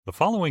The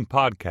following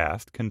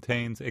podcast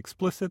contains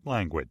explicit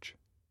language.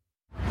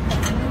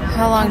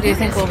 How long do you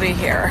think we'll be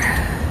here?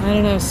 I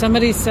don't know.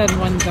 Somebody said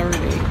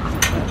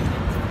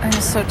 1:30. I'm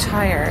so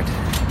tired.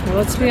 Well,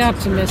 let's be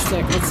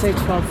optimistic. Let's say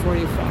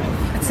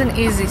 12:45. It's an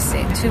easy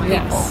scene. Two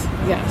people.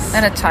 Yes.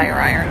 And a tire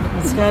iron.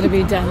 It's got to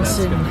be done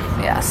soon.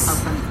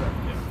 Yes.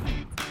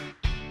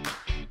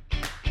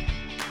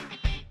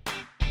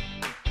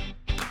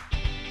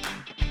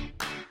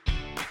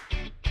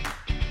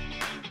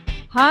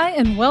 Hi,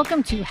 and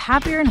welcome to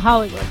Happier in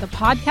Hollywood, the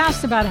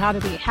podcast about how to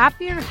be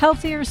happier,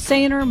 healthier,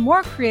 saner,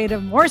 more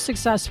creative, more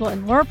successful,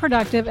 and more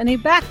productive in a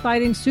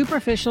backbiting,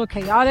 superficial,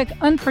 chaotic,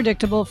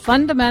 unpredictable,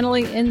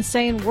 fundamentally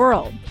insane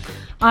world.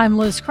 I'm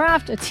Liz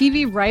Craft, a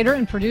TV writer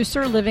and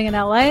producer living in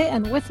LA,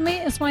 and with me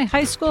is my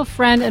high school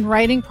friend and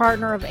writing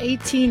partner of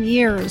 18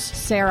 years,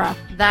 Sarah.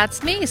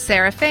 That's me,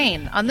 Sarah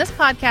Fain. On this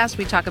podcast,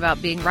 we talk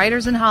about being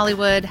writers in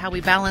Hollywood, how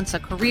we balance a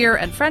career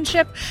and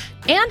friendship,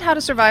 and how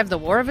to survive the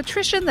war of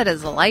attrition that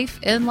is life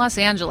in Los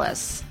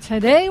Angeles.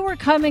 Today, we're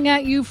coming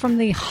at you from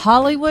the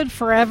Hollywood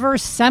Forever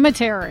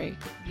Cemetery.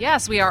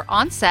 Yes, we are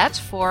on set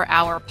for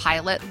our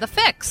pilot, The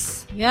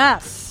Fix.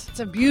 Yes. It's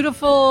a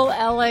beautiful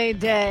LA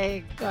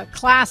day, a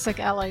classic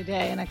LA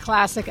day in a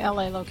classic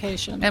LA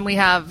location. And we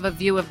have a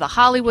view of the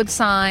Hollywood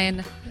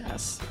sign.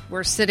 Yes.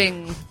 We're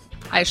sitting,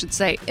 I should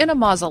say, in a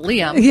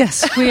mausoleum.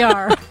 Yes, we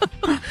are.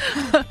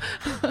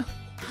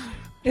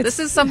 This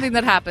is something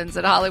that happens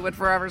at Hollywood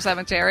Forever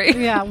Cemetery.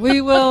 Yeah, we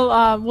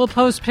will. We'll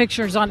post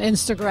pictures on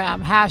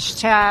Instagram.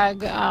 Hashtag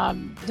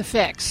The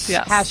Fix.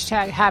 Yes.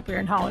 Hashtag Happier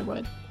in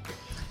Hollywood.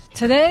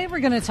 Today,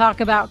 we're going to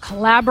talk about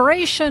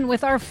collaboration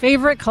with our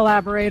favorite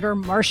collaborator,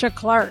 Marcia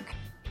Clark.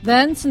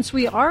 Then, since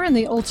we are in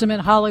the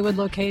ultimate Hollywood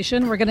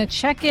location, we're going to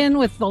check in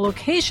with the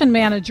location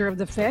manager of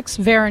The Fix,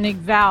 Veronique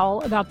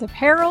Vowell, about the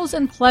perils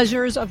and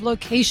pleasures of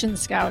location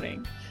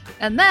scouting.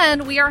 And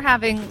then we are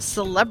having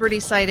celebrity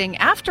sighting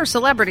after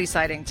celebrity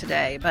sighting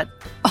today, but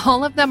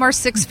all of them are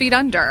 6 feet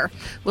under.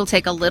 We'll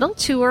take a little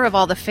tour of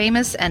all the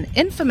famous and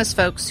infamous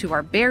folks who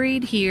are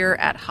buried here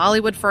at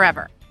Hollywood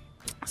Forever.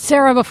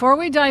 Sarah, before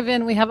we dive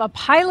in, we have a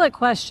pilot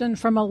question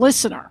from a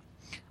listener.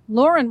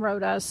 Lauren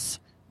wrote us,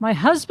 "My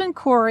husband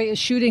Corey is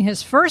shooting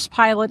his first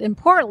pilot in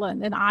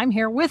Portland, and I'm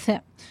here with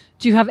him.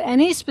 Do you have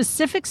any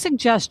specific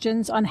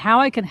suggestions on how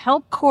I can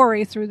help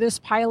Corey through this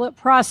pilot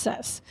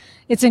process?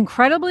 It's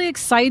incredibly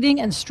exciting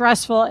and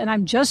stressful, and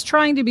I'm just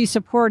trying to be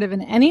supportive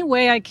in any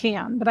way I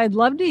can, but I'd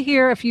love to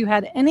hear if you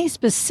had any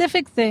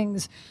specific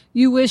things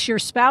you wish your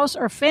spouse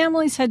or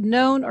families had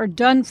known or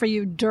done for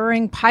you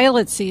during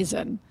pilot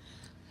season."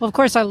 Well, of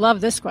course, I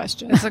love this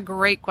question. It's a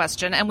great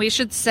question. And we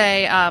should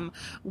say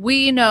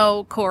we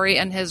know Corey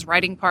and his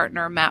writing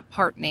partner, Matt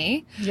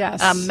Partney. Yes.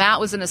 Matt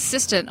was an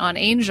assistant on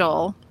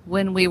Angel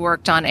when we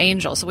worked on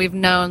Angel. So we've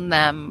known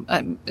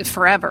them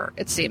forever,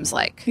 it seems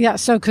like. Yeah,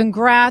 so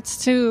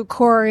congrats to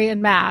Corey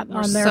and Matt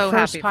on their so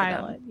first happy for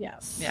pilot. them.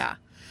 Yes. Yeah.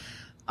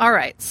 All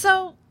right.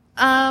 So,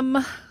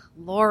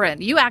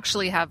 Lauren, you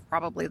actually have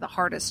probably the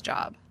hardest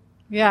job.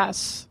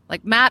 Yes.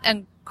 Like Matt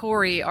and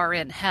Corey are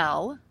in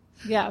hell.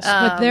 Yes,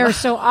 but they're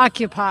so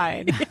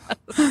occupied.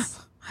 Yes.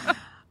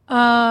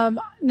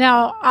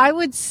 Now, I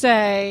would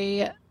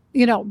say,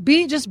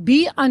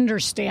 be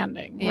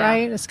understanding, Yeah.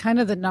 right? It's kind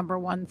of the number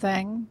one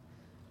thing.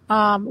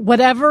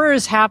 Whatever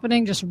is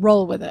happening, just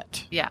roll with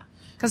it. Yeah.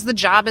 Because the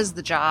job is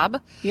the job.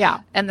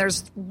 Yeah. And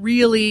there's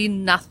really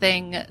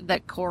nothing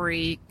that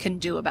Corey can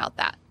do about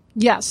that.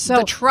 Yes. So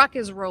The truck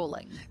is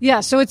rolling. yeah,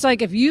 so it's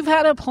like if you've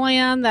had a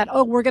plan that,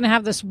 we're going to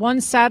have this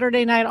one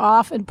Saturday night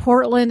off in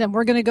Portland and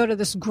we're going to go to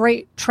this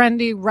great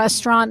trendy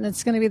restaurant and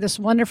it's going to be this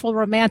wonderful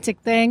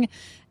romantic thing.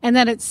 And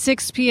then at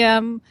 6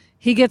 p.m.,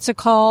 he gets a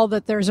call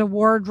that there's a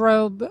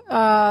wardrobe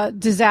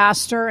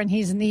disaster and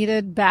he's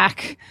needed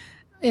back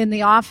in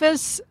the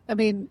office. I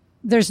mean,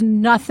 there's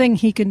nothing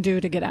he can do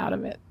to get out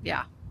of it.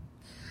 Yeah.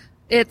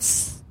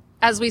 It's,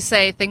 as we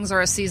say, things are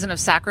a season of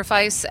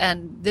sacrifice,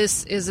 and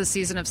this is a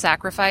season of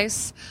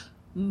sacrifice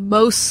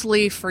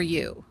mostly for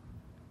you.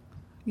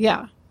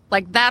 Yeah.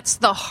 Like, that's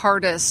the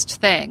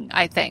hardest thing,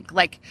 I think.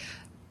 Like,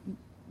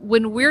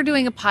 when we're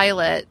doing a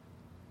pilot,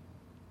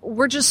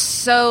 we're just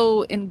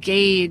so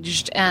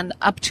engaged and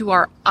up to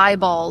our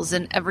eyeballs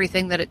in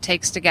everything that it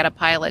takes to get a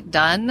pilot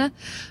done.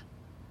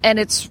 And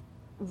it's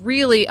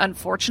really,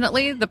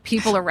 unfortunately, the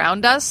people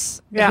around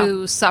us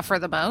who suffer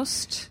the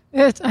most.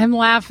 I'm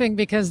laughing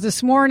because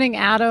this morning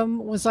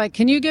Adam was like,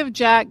 "Can you give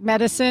Jack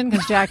medicine?"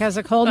 Because Jack has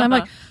a cold. And I'm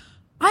like,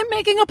 "I'm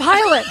making a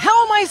pilot.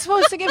 How am I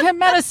supposed to give him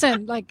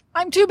medicine? Like,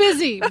 I'm too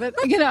busy." But,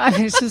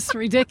 it's just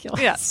ridiculous.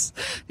 Yes.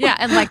 Yeah.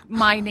 And like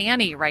my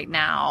nanny right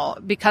now,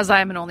 because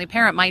I'm an only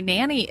parent, my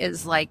nanny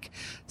is like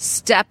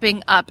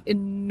stepping up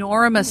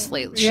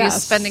enormously. She's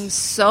Yes. spending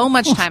so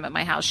much time at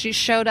my house. She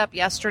showed up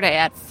yesterday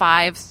at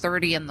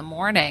 5:30 in the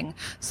morning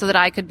so that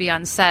I could be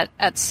on set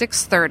at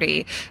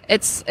 6:30.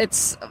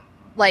 It's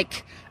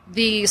like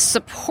the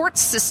support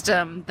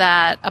system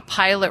that a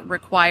pilot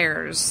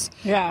requires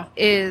Yeah.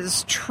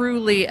 is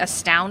truly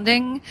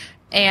astounding.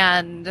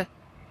 And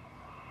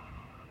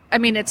I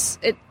mean, it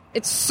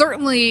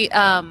certainly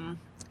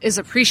is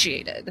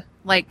appreciated.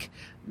 Like,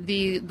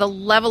 the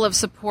level of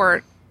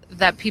support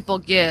that people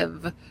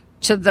give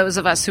to those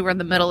of us who are in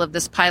the middle of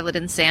this pilot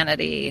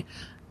insanity.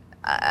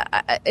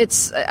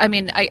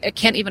 I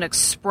can't even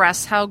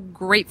express how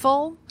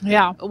grateful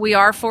we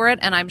are for it,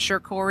 and I'm sure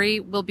Corey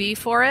will be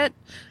for it.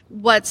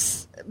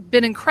 What's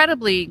been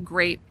incredibly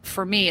great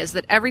for me is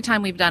that every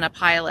time we've done a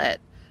pilot,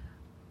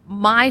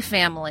 my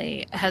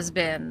family has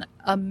been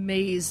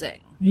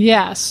amazing.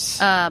 Yes.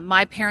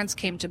 My parents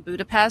came to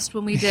Budapest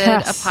when we did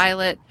a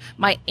pilot.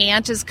 My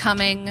aunt is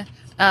coming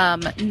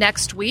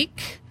next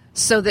week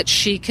so that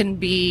she can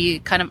be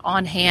kind of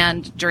on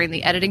hand during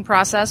the editing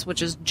process,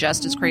 which is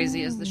just as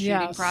crazy as the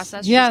shooting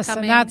process. Yes,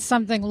 and that's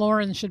something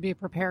Lauren should be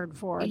prepared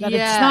for. That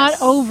it's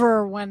not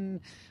over when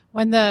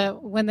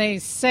they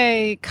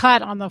say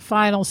cut on the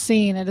final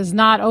scene. It is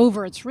not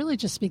over. It's really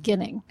just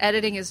beginning.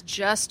 Editing is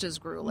just as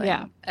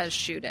grueling as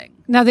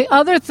shooting. Now, the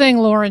other thing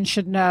Lauren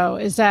should know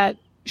is that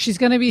she's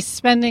going to be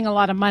spending a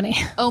lot of money.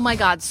 Oh my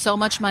God, so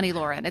much money,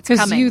 Lauren. It's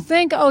coming. Because you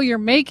think, you're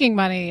making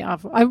money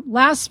off.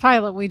 Last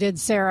pilot we did,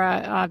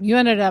 Sarah, you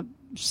ended up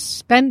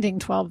spending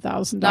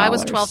 $12,000. No, I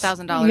was $12,000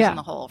 in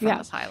the hole from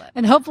the pilot.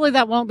 And hopefully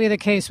that won't be the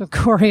case with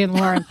Corey and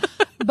Lauren.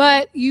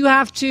 But you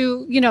have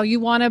to, you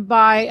want to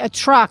buy a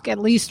truck, at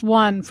least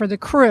one for the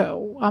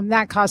crew.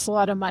 That costs a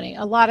lot of money.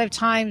 A lot of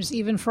times,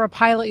 even for a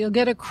pilot, you'll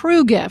get a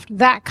crew gift.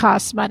 That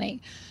costs money.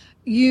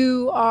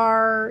 You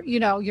are,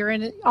 you're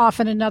off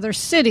in another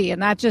city,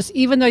 and that just,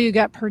 even though you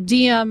get per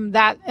diem,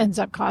 that ends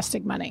up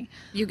costing money.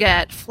 You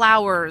get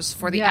flowers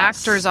for the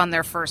actors on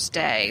their first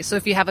day. So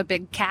if you have a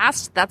big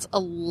cast, that's a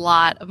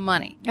lot of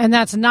money. And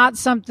that's not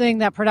something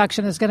that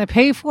production is going to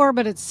pay for,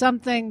 but it's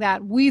something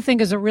that we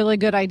think is a really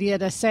good idea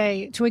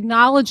to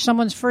acknowledge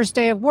someone's first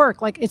day of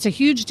work. Like, it's a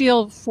huge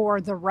deal for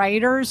the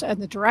writers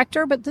and the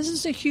director, but this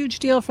is a huge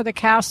deal for the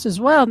cast as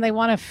well, and they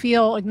want to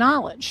feel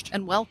acknowledged.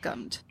 And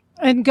welcomed.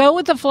 And go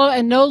with the flow,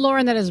 and know,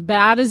 Lauren, that as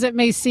bad as it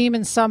may seem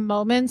in some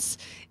moments,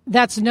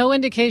 that's no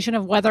indication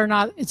of whether or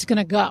not it's going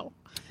to go.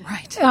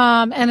 Right.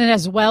 And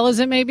as well as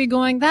it may be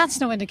going,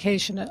 that's no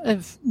indication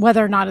of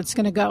whether or not it's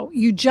going to go.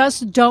 You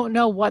just don't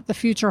know what the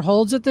future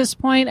holds at this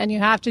point, and you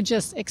have to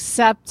just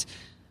accept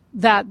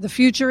that the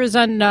future is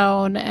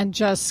unknown and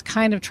just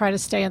kind of try to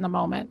stay in the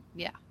moment.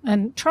 Yeah.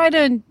 And try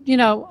to,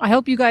 I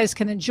hope you guys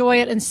can enjoy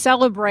it and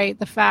celebrate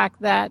the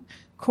fact that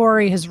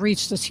Corey has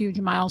reached this huge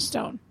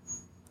milestone.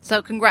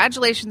 So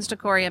congratulations to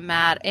Corey and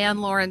Matt,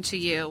 and Lauren, to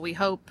you. We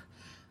hope,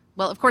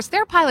 well, of course,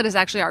 their pilot is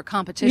actually our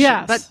competition.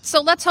 Yes. But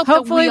so let's hope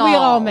hopefully that we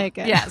all make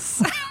it.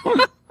 Yes.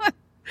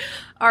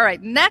 All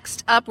right.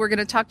 Next up, we're going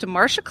to talk to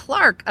Marcia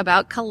Clark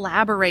about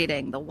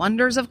collaborating, the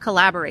wonders of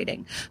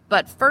collaborating.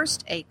 But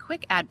first, a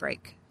quick ad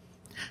break.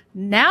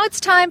 Now it's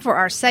time for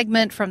our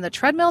segment from the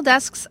treadmill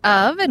desks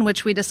of, in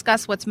which we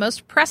discuss what's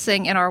most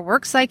pressing in our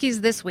work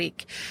psyches this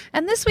week.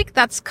 And this week,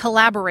 that's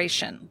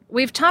collaboration.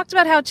 We've talked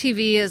about how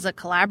TV is a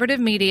collaborative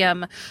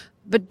medium,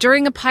 but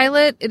during a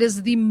pilot, it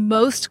is the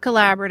most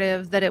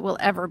collaborative that it will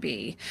ever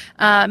be.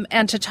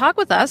 And to talk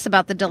with us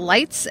about the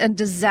delights and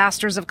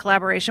disasters of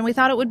collaboration, we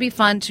thought it would be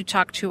fun to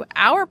talk to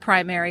our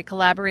primary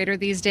collaborator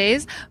these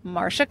days,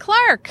 Marcia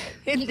Clark.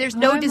 There's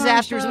no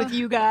disasters Marcia. with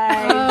you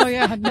guys. Oh,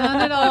 yeah,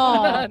 none at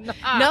all.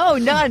 No,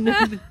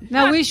 none.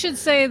 Now, we should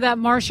say that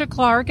Marcia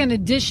Clark, in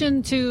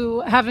addition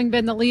to having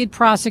been the lead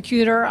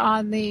prosecutor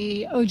on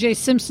the O.J.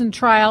 Simpson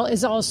trial,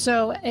 is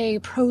also a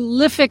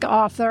prolific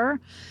author.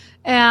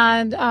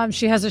 And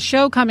she has a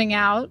show coming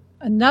out,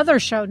 another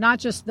show, not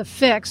just The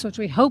Fix, which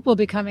we hope will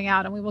be coming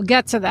out, and we will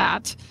get to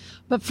that.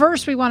 But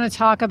first, we want to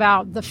talk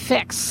about The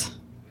Fix.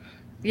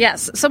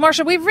 Yes. So,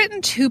 Marcia, we've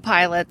written 2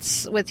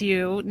 pilots with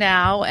you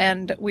now,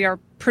 and we are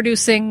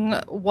producing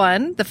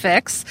one, The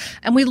Fix,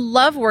 and we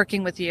love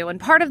working with you. And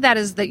part of that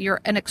is that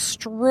you're an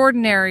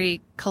extraordinary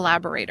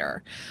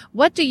collaborator.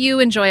 What do you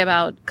enjoy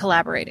about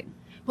collaborating?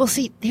 Well,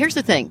 see, here's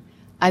the thing.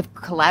 I've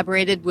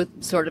collaborated with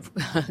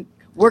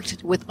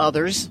worked with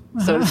others,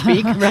 so to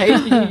speak,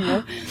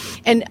 right?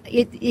 And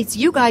it's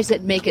you guys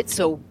that make it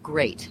so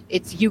great.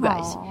 It's you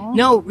guys. Aww.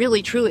 No,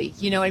 really, truly.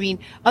 You know what I mean?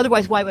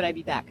 Otherwise, why would I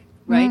be back,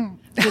 right?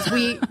 Because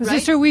This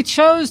is true. We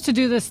chose to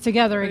do this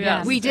together again.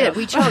 Yes. We did.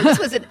 We chose. This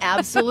was an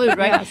absolute,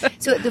 right? Yes.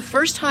 So the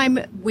first time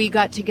we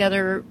got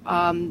together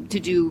to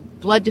do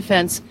Blood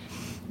Defense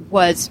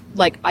was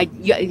like, I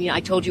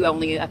told you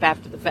only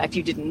after the fact,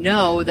 you didn't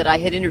know that I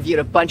had interviewed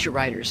a bunch of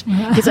writers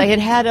because I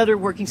had other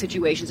working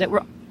situations that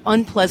were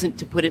unpleasant,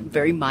 to put it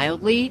very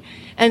mildly.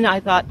 And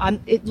I thought,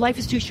 life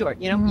is too short,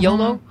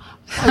 YOLO.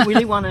 I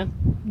really want to,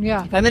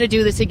 if I'm going to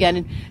do this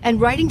again. And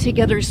writing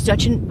together is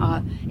such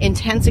an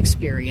intense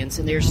experience.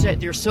 And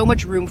there's so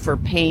much room for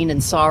pain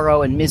and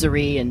sorrow and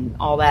misery and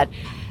all that.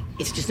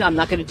 It's just, I'm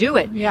not going to do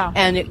it. Yeah.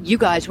 And you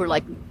guys were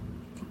like,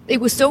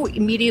 it was so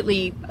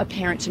immediately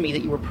apparent to me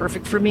that you were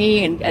perfect for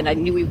me, and I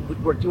knew we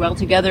would work well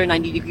together, and I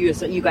knew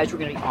you guys were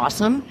going to be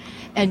awesome,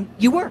 and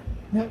you were.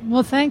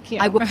 Well, thank you.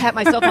 I will pat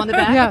myself on the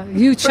back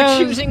you for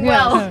choosing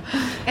well.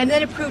 And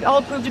then it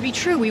all proved to be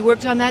true. We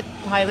worked on that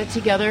pilot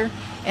together,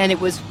 and it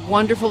was a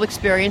wonderful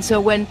experience. So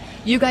when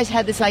you guys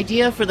had this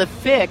idea for The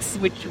Fix,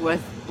 which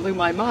blew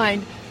my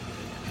mind,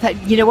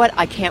 you know what?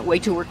 I can't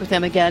wait to work with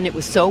them again. It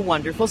was so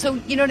wonderful. So,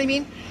 you know what I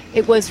mean?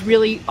 It was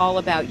really all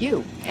about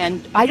you.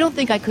 And I don't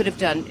think I could have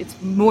done,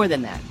 it's more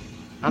than that.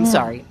 I'm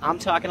sorry. I'm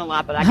talking a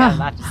lot, but I got a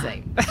lot to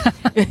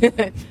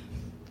say.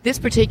 This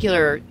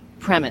particular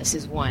premise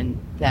is one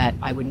that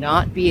I would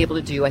not be able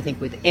to do, I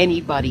think, with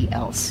anybody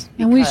else.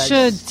 And we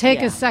should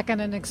take a second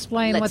and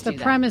explain what the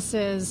premise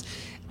is.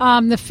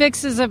 The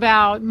fix is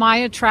about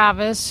Maya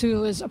Travis,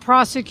 who is a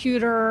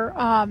prosecutor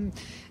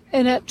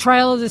in a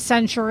trial of the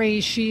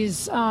century.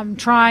 She's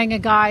trying a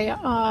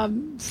guy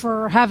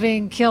for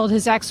having killed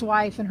his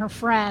ex-wife and her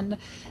friend,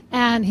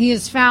 and he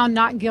is found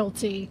not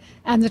guilty.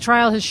 And the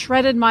trial has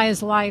shredded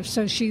Maya's life,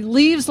 so she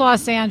leaves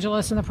Los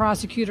Angeles in the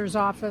prosecutor's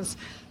office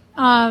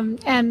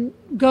and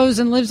goes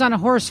and lives on a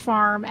horse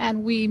farm.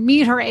 And we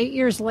meet her 8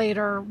 years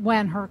later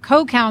when her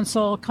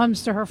co-counsel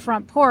comes to her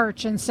front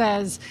porch and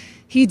says,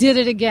 he did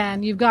it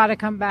again. You've got to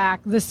come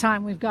back. This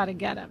time we've got to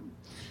get him.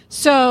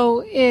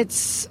 So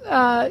it's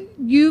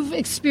you've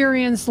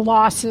experienced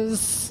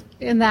losses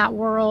in that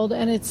world,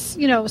 and it's,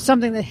 you know,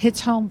 something that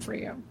hits home for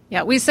you.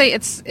 Yeah, we say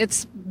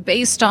it's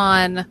based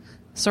on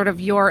sort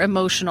of your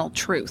emotional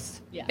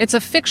truth. Yeah. It's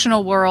a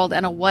fictional world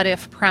and a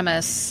what-if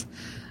premise,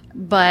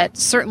 but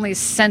certainly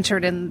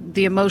centered in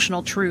the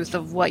emotional truth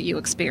of what you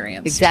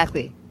experienced.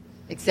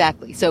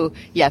 Exactly. So,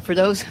 yeah, for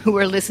those who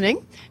are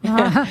listening,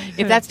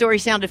 if that story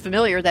sounded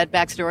familiar, that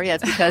backstory,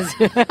 that's because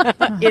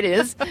it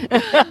is.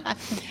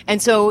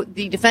 And so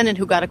the defendant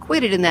who got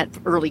acquitted in that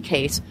early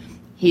case,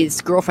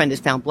 his girlfriend is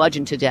found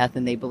bludgeoned to death,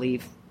 and they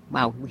believe,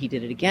 wow, he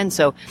did it again.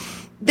 So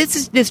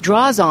this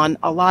draws on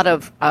a lot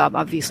of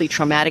obviously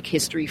traumatic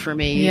history for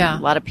me, a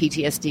lot of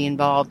PTSD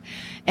involved,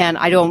 and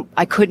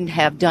I couldn't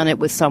have done it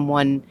with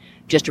someone,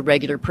 just a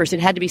regular person.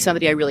 It had to be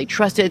somebody I really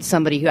trusted,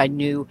 somebody who I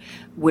knew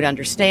would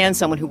understand,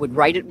 someone who would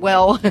write it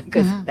well,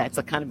 because that's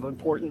a kind of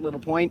important little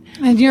point.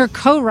 And you're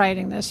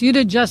co-writing this. You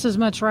did just as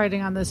much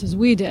writing on this as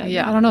we did.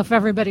 Yeah. I don't know if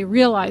everybody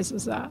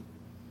realizes that.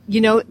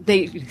 You know,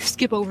 they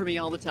skip over me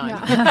all the time.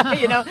 Yeah.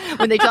 You know,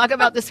 when they talk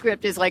about the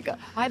script, it's like,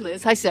 hi,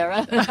 Liz. Hi,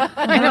 Sarah.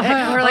 I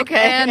know. We're like,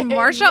 okay. And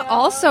Marcia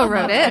also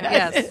wrote it.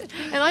 Yes.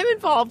 And I'm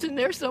involved in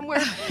there somewhere.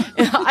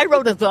 I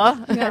wrote a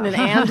the and an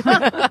and.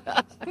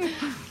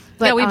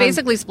 But, yeah, we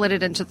basically split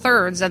it into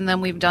thirds, and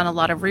then we've done a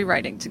lot of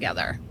rewriting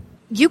together.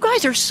 You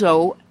guys are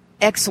so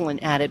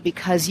excellent at it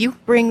because you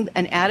bring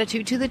an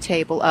attitude to the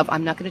table of,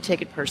 I'm not going to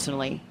take it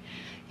personally.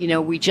 You know,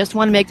 we just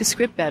want to make the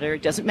script better.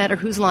 It doesn't matter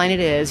whose line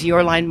it is,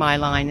 your line, my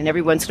line, and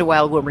every once in a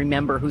while we'll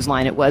remember whose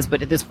line it was,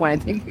 but at this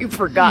point I think we've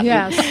forgotten.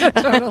 Yes,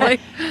 totally.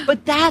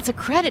 But that's a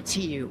credit to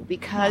you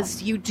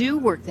because you do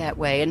work that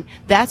way, and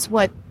that's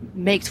what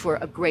makes for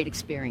a great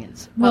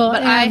experience. Well,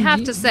 but I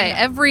have to say,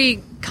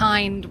 every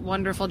kind,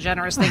 wonderful,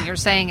 generous thing you're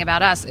saying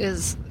about us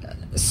is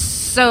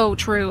so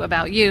true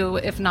about you,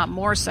 if not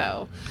more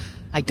so.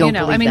 I don't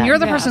believe that. I mean, you're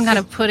the person kind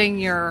of putting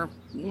your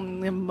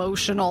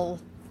emotional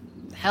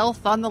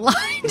health on the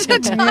line to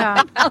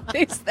talk about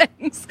these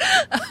things.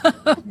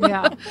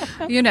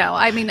 You know,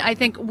 I mean, I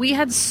think we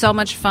had so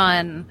much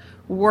fun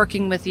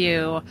working with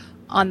you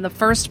on the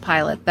first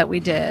pilot that we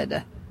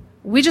did.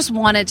 We just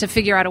wanted to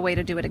figure out a way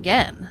to do it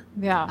again.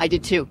 Yeah. I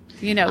did too.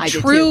 You know,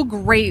 true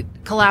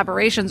great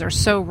collaborations are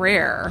so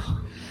rare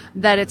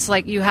that it's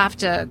like you have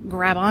to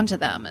grab onto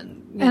them and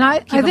I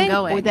think them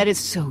going. Boy, that is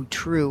so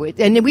true.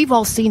 And we've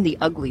all seen the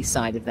ugly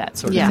side of that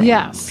sort of thing.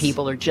 Yes.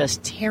 People are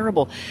just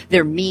terrible.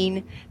 They're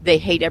mean. They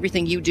hate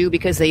everything you do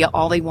because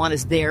all they want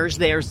is theirs,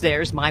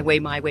 my way,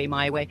 my way,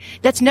 my way.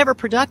 That's never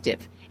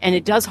productive. And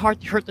it does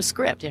hurt the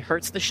script. It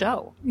hurts the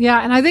show.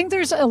 Yeah, and I think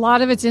there's a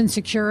lot of it's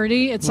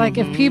insecurity. It's like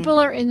if people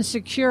are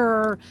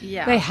insecure,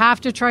 they have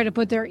to try to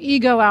put their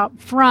ego out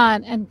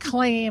front and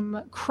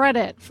claim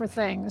credit for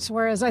things.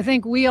 Whereas I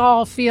think we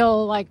all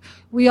feel like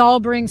we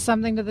all bring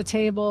something to the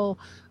table,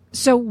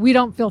 so we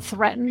don't feel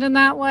threatened in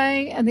that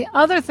way. And the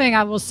other thing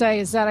I will say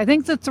is that I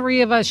think the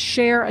three of us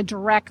share a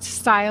direct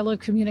style of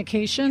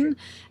communication,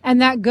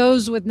 and that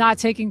goes with not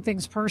taking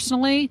things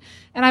personally.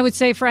 And I would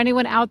say for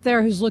anyone out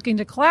there who's looking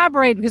to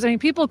collaborate, because I mean,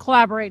 people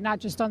collaborate not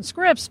just on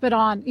scripts, but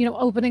on, you know,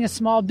 opening a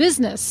small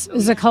business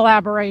is a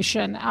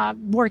collaboration.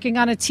 Working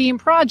on a team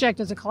project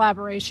is a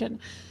collaboration.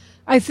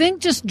 I think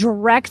just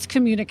direct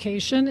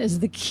communication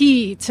is the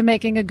key to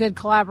making a good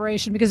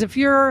collaboration, because if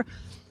you're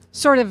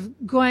sort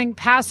of going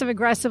passive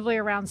aggressively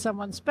around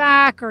someone's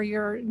back, or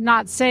you're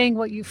not saying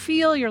what you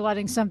feel, you're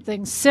letting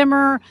something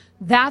simmer,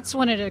 that's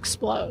when it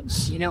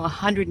explodes. You know,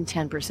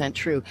 110%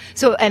 true.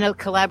 So, and a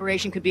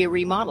collaboration could be a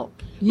remodel.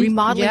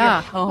 Remodeling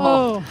your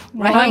home.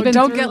 Right?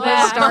 Don't get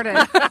Liz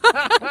started.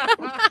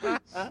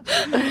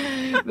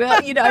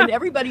 Well, you know, and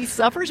everybody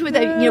suffers with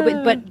that, you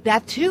know, but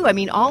that too, I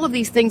mean, all of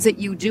these things that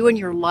you do in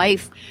your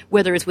life,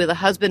 whether it's with a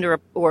husband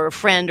or a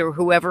friend or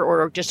whoever,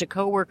 or just a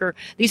coworker,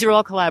 these are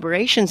all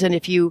collaborations. And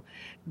if you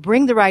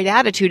bring the right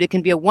attitude, it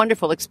can be a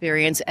wonderful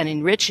experience and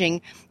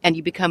enriching, and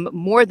you become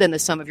more than the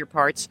sum of your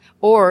parts,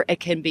 or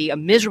it can be a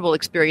miserable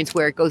experience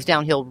where it goes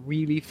downhill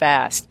really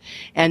fast.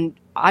 And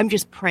I'm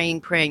just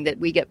praying that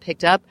we get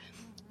picked up,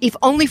 if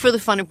only for the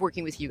fun of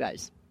working with you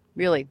guys.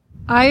 really.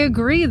 I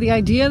agree. The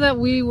idea that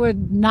we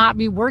would not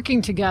be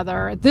working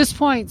together at this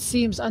point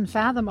seems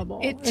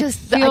unfathomable. It just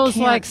feels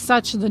like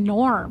such the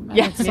norm. And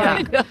it's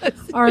like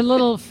our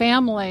little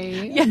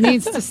family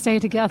needs to stay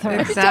together.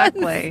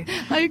 Exactly.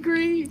 I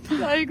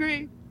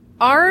agree.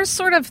 Our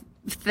sort of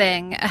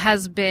thing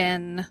has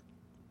been,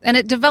 and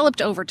it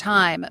developed over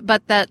time,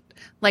 but that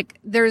like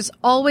there's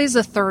always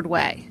a third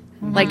way.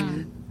 Like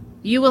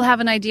you will have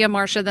an idea,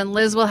 Marcia, then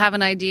Liz will have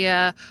an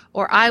idea,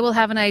 or I will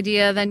have an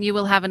idea, then you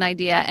will have an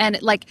idea.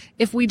 And like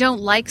if we don't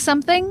like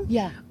something,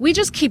 we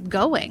just keep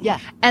going. Yeah.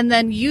 And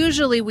then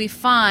usually we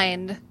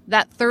find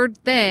that third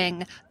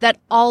thing that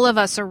all of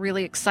us are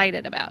really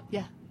excited about.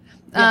 Yeah.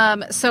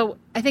 So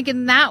I think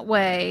in that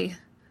way,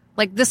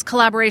 like this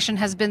collaboration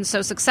has been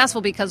so successful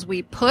because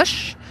we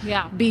push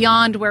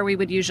beyond where we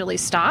would usually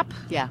stop.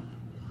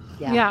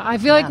 Yeah, I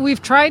feel like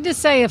we've tried to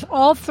say if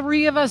all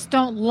three of us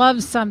don't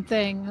love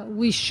something,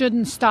 we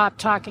shouldn't stop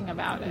talking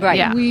about it. Right.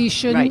 Yeah. We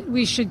shouldn't.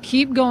 We should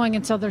keep going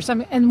until there's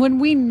something. And when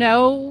we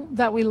know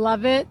that we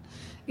love it,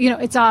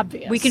 it's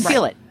obvious. We can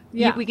feel it.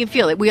 Yeah. We can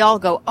feel it. We all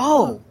go,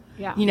 oh.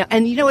 Yeah.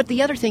 And you know what?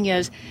 The other thing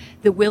is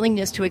the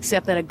willingness to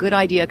accept that a good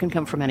idea can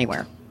come from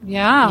anywhere.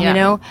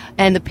 Yeah.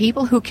 And the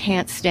people who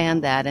can't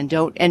stand that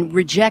and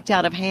reject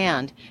out of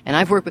hand, and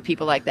I've worked with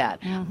people like that.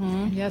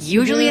 Yes,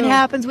 Usually it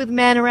happens with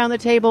men around the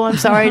table, I'm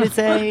sorry to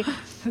say.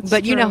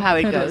 But you know how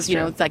it goes.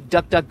 It's like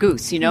duck, duck,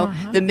 goose.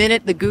 The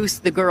minute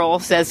the girl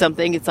says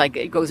something, it's like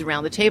it goes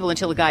around the table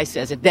until the guy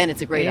says it. Then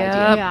it's a great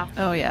idea. Yeah.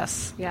 Oh,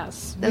 yes.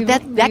 Yes.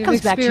 That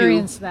comes back to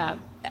experienced that.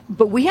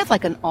 But we have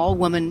like an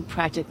all-woman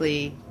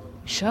practically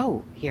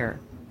show here.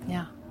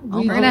 Yeah.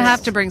 We We're going to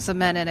have to bring some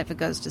men in if it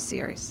goes to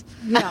series.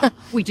 Yeah.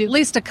 We do. At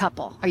least a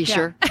couple. Are you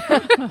sure?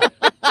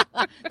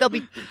 They'll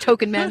be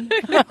token men.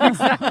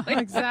 Exactly.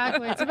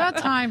 It's about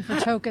time for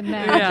token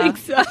men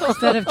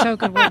instead of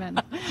token women.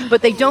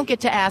 But they don't get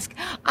to ask,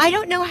 I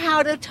don't know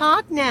how to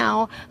talk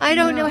now. I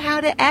don't know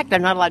how to act.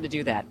 I'm not allowed to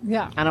do that.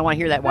 Yeah. I don't want to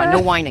hear that whine. No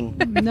whining.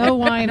 No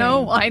whining.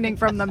 No whining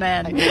from the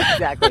men.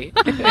 Exactly.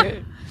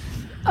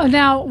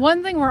 Now,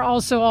 one thing we're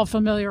also all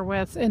familiar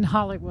with in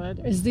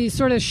Hollywood is these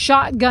sort of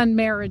shotgun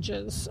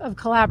marriages of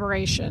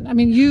collaboration. I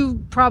mean,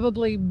 you've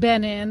probably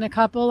been in a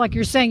couple. Like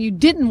you're saying, you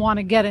didn't want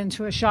to get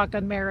into a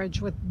shotgun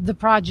marriage with the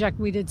project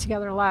we did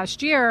together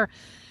last year.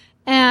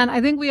 And I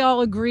think we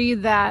all agree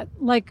that,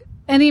 like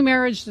any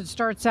marriage that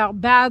starts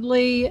out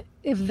badly,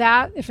 if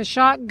a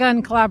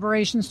shotgun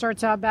collaboration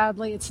starts out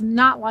badly, it's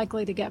not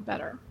likely to get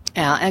better.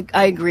 Yeah,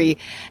 I agree.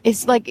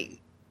 It's like,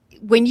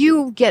 when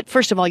you get,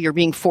 first of all, you're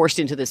being forced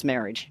into this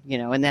marriage,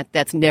 and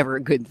that's never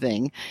a good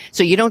thing.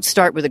 So you don't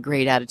start with a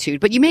great attitude,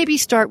 but you maybe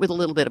start with a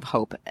little bit of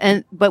hope.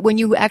 But when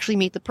you actually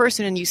meet the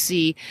person and you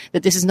see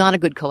that this is not a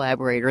good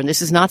collaborator and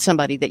this is not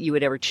somebody that you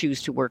would ever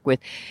choose to work with,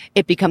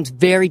 it becomes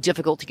very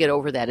difficult to get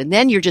over that. And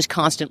then you're just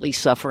constantly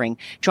suffering,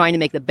 trying to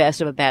make the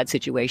best of a bad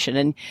situation.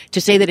 And to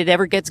say that it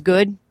ever gets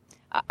good,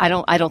 I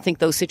don't think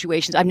those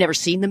situations, I've never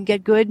seen them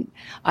get good.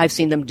 I've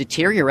seen them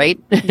deteriorate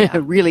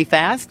really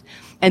fast.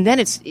 And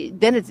then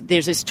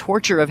there's this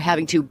torture of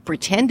having to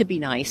pretend to be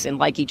nice and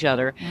like each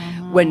other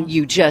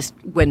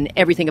when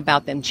everything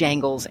about them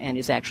jangles and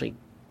is actually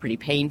pretty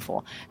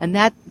painful. And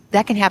that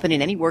can happen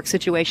in any work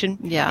situation,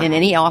 in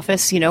any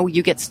office.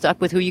 You get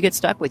stuck with who you get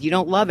stuck with. You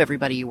don't love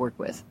everybody you work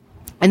with.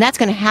 And that's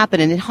going to happen.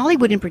 And in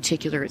Hollywood in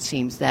particular, it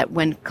seems that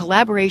when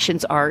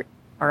collaborations are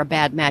a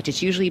bad match,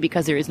 it's usually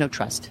because there is no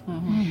trust.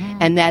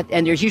 And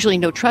there's usually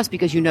no trust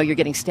because you're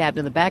getting stabbed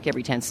in the back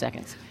every 10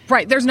 seconds.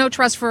 Right. There's no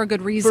trust for a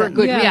good reason. For a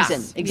good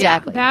reason.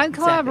 Exactly. Bad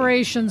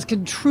collaborations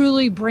can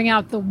truly bring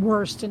out the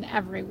worst in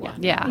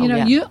everyone. Yeah.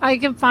 I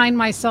can find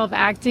myself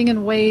acting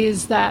in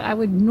ways that I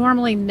would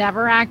normally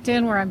never act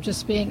in, where I'm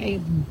just being a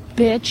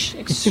bitch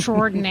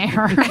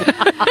extraordinaire.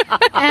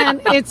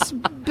 And it's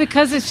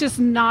because it's just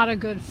not a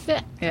good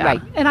fit. Yeah.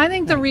 Right. And I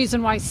think the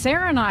reason why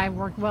Sarah and I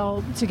worked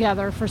well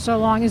together for so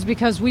long is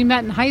because we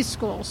met in high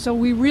school. So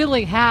we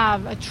really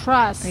have a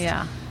trust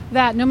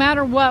that no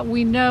matter what,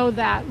 we know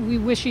that we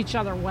wish each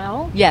other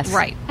well. Yes.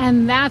 Right.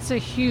 And that's a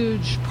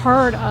huge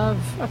part of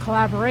a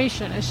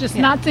collaboration. It's just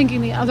not thinking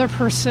the other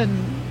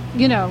person,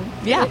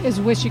 is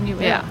wishing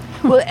you ill.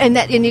 Well,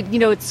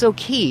 it's so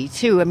key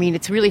too. I mean,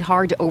 it's really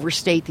hard to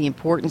overstate the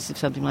importance of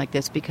something like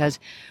this, because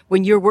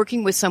when you're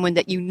working with someone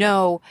that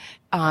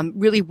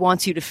really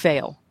wants you to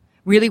fail,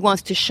 really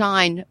wants to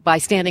shine by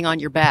standing on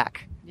your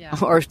back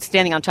or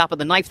standing on top of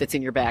the knife that's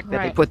in your back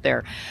that they put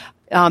there.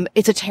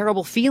 It's a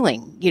terrible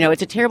feeling.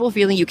 It's a terrible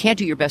feling. You can't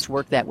do your best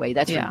work that way.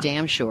 That's for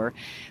damn sure.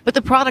 But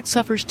the product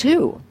suffers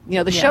too.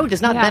 The show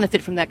does not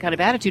benefit from that kind of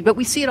attitude, but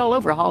we see it all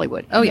over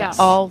Hollywood. Oh, yes.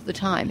 All the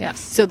time. Yes.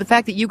 So the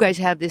fact that you guys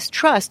have this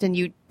trust and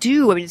you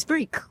do, it's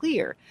very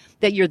clear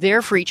that you're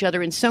there for each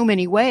other in so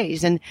many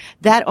ways. And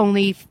that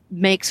only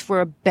makes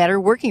for a better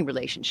working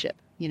relationship,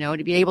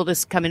 to be able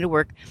to come into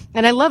work.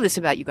 And I love this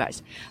about you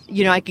guys.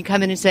 I can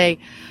come in and say,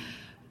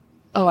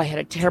 oh, I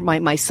had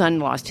my son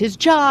lost his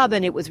job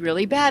and it was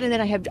really bad. And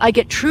then I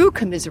get true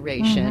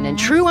commiseration and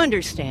true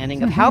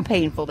understanding of how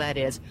painful that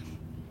is.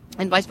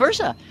 And vice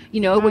versa.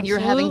 When you're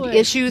having Absolutely.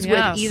 issues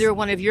Yes. with either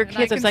one of your And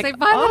kids, I it's can like, say,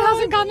 Violet oh,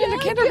 hasn't gone into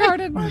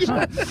kindergarten.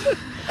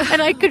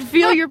 and I could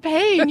feel your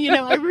pain.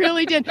 I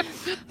really did.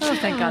 Oh,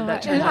 thank God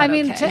that turned And out I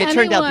mean, okay. to It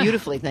turned out anyone-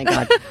 beautifully, thank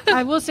God.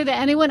 I will say to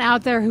anyone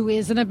out there who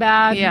is in a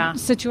bad Yeah.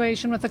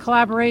 situation with a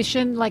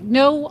collaboration,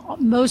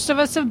 most of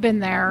us have been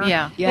there.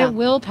 Yeah. Yeah. It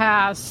will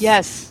pass.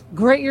 Yes.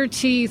 Grit your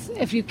teeth.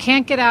 If you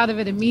can't get out of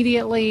it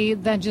immediately,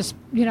 then just,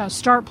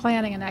 start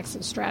planning an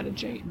exit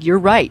strategy. You're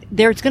right.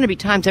 There's going to be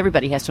times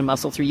everybody has to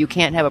muscle through. You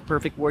can't have a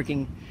perfect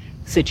working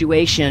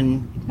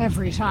situation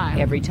Every time.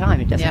 every time.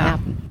 It doesn't Yeah.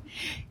 happen.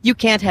 You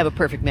can't have a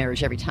perfect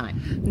marriage every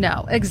time.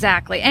 No,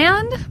 exactly.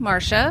 And,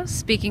 Marcia,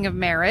 speaking of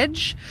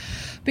marriage,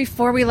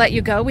 before we let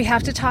you go, we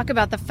have to talk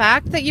about the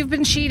fact that you've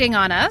been cheating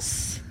on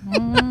us.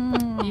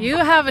 You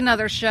have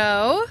another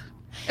show.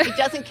 It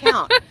doesn't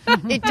count.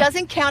 It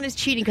doesn't count as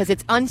cheating because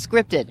it's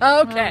unscripted.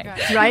 Okay.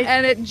 Right?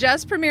 And it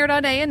just premiered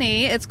on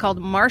A&E. It's called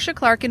Marcia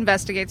Clark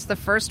Investigates the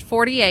First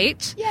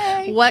 48.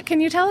 Yay. What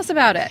can you tell us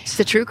about it? It's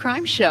a true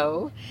crime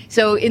show.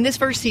 So in this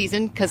first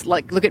season, because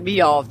look at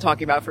me all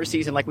talking about first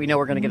season like we know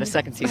we're going to get a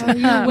second season.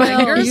 You will.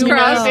 Fingers You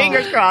crossed. will.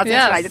 Fingers crossed.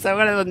 Yes. That's right. So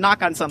I'm going to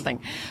knock on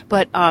something.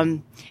 But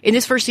in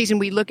this first season,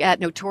 we look at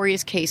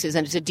notorious cases,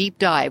 and it's a deep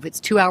dive. It's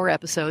 2-hour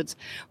episodes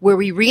where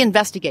we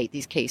reinvestigate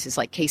these cases,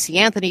 like Casey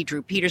Anthony,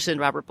 Drew Peterson,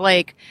 Robert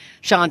Blake,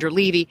 Chandra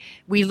Levy.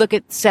 We look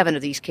at 7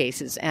 of these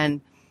cases, and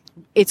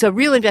it's a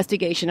real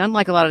investigation,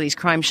 unlike a lot of these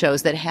crime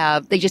shows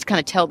that they just kind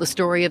of tell the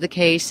story of the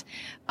case.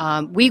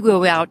 We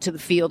go out to the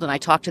field and I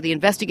talk to the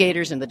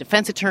investigators and the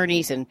defense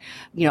attorneys and,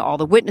 all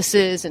the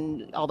witnesses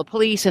and all the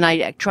police, and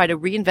I try to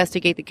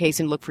reinvestigate the case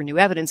and look for new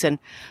evidence. And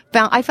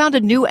I found a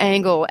new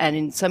angle, and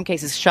in some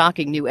cases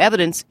shocking new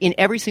evidence in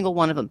every single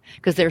one of them,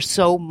 because there's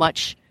so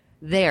much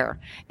there.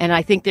 And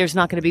I think there's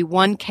not going to be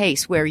one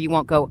case where you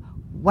won't go,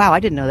 wow,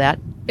 I didn't know that.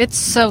 It's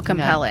so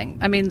compelling.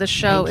 I mean, the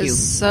show Thank you.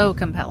 is so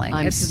compelling.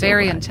 I'm It's so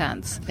very glad.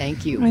 intense.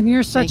 Thank you. And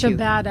you're such Thank a you.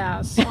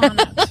 badass on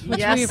it, which we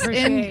Yes,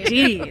 appreciate.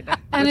 indeed.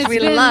 And Which it's we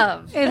been-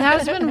 love. It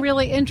has been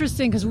really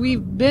interesting because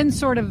we've been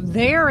sort of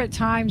there at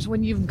times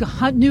when you've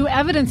got new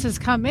evidence has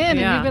come in, and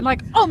Yeah. you've been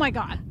like, "Oh my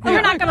God,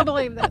 you're not going to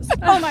believe this!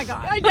 Oh my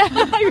God!"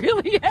 I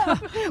really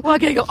have. Well, I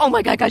gotta go, oh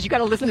my God, guys, you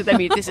gotta listen to them. I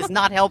mean, this is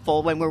not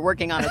helpful when we're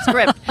working on a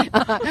script.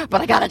 But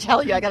I gotta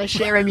tell you, I gotta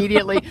share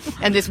immediately.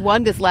 And this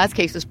last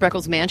case, this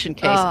Freckles Mansion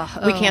case,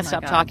 we Oh can't my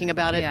stop God. talking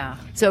about it. Yeah.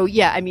 So,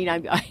 yeah, I mean,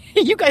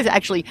 you guys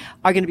actually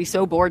are going to be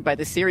so bored by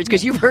this series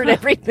because you've heard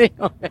everything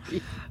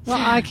already. Well,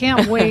 I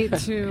can't wait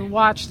to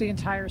watch the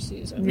entire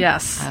season.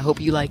 Yes. I hope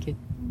you like it.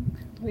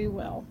 We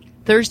will.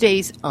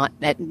 Thursdays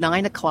at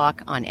 9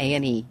 o'clock on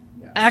A&E.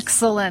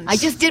 Excellent. I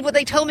just did what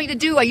they told me to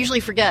do. I usually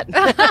forget.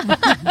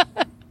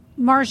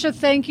 Marcia,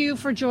 thank you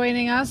for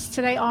joining us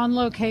today on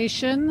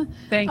location.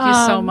 Thank you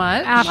so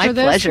much. After My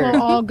this, pleasure.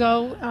 we'll all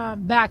go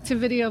back to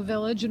Video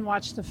Village and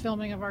watch the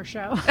filming of our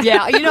show.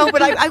 Yeah,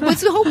 but I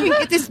was hoping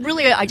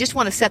I just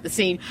want to set the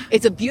scene.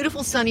 It's a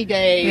beautiful sunny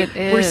day. It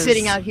We're is.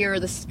 sitting out here.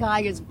 The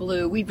sky is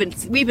blue. We've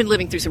been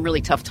living through some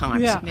really tough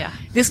times. Yeah. Yeah.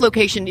 This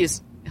location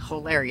is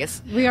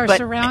hilarious. We are But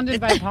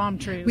surrounded by palm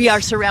trees. We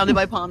are surrounded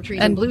by palm trees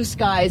and blue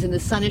skies, and the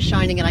sun is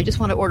shining, and I just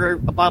want to order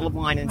a bottle of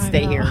wine and I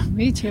stay know. here.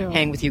 Me too.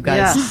 Hang with you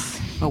guys.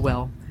 Yes. Oh,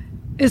 well.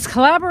 Is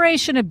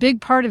collaboration a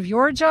big part of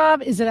your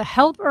job? Is it a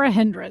help or a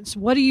hindrance?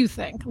 What do you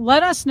think?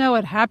 Let us know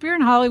at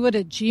happierin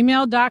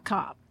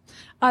hollywood@gmail.com.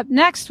 Up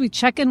next, we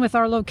check in with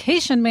our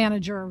location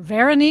manager,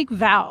 Veronique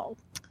Vowell.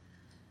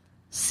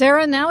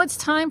 Sarah, now it's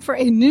time for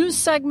a new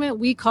segment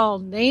we call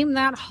Name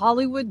That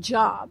Hollywood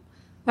Job.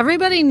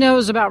 Everybody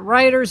knows about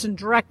writers and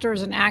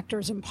directors and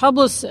actors and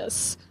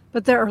publicists,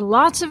 but there are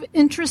lots of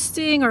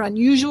interesting or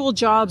unusual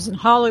jobs in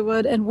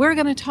Hollywood, and we're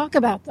going to talk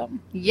about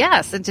them.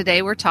 Yes, and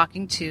today we're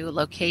talking to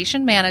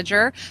location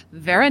manager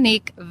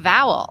Veronique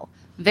Vowell.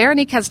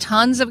 Veronique has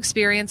tons of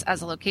experience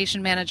as a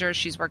location manager.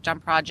 She's worked on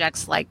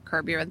projects like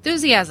Curb Your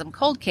Enthusiasm,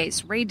 Cold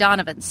Case, Ray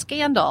Donovan,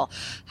 Scandal,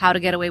 How to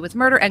Get Away with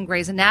Murder, and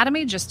Grey's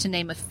Anatomy, just to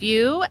name a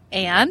few.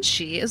 And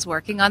she is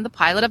working on the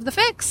pilot of The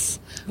Fix.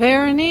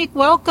 Veronique,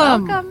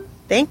 welcome. Welcome.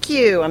 Thank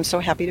you. I'm so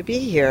happy to be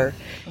here.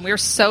 And we're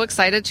so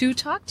excited to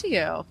talk to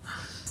you.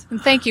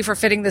 And thank you for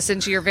fitting this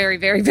into your very,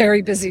 very,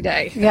 very busy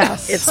day.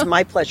 Yes. It's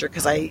my pleasure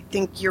because I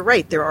think you're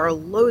right. There are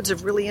loads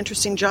of really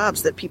interesting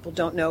jobs that people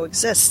don't know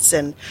exists.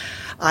 And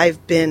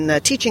I've been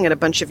teaching at a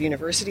bunch of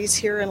universities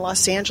here in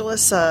Los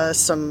Angeles,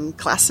 some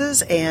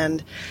classes.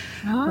 And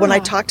when I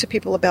talk to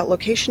people about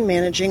location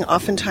managing,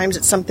 oftentimes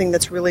it's something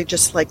that's really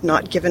just like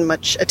not given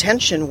much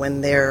attention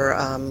when they're,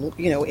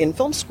 in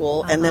film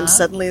school. And then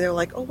suddenly they're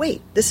like, oh,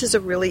 wait, this is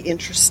a really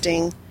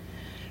interesting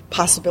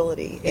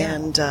possibility.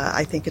 And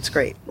I think it's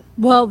great.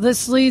 Well,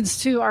 this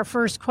leads to our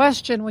first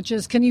question, which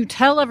is, can you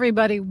tell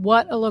everybody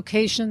what a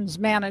locations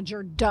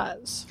manager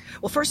does?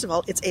 Well, first of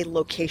all, it's a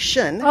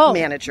location Oh,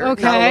 manager,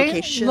 okay. not a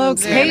location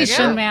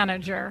Location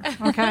manager.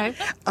 manager. Okay.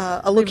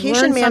 A We've location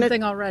learned manager.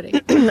 something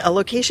already. A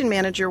location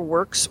manager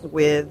works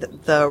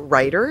with the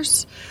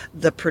writers,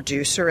 the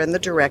producer, and the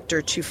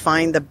director to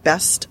find the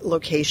best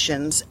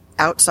locations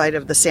outside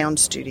of the sound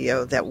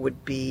studio that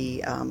would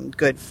be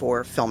good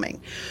for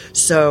filming.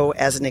 So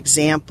as an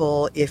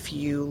example, if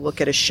you look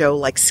at a show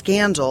like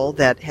Scandal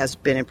that has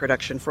been in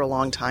production for a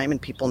long time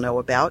and people know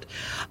about,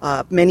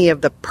 many of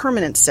the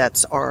permanent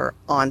sets are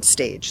on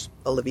stage.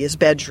 Olivia's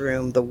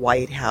bedroom, the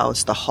White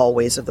House, the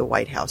hallways of the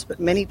White House.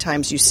 But many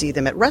times you see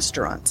them at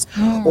restaurants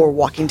or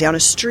walking down a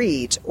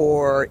street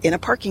or in a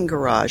parking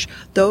garage.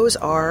 Those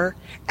are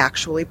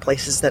actually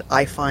places that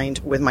I find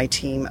with my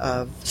team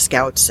of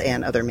scouts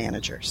and other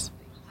managers.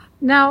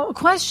 Now, a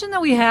question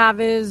that we have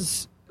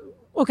is,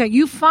 okay,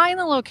 you find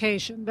a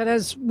location, but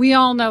as we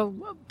all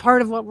know,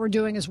 part of what we're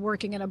doing is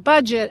working in a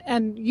budget,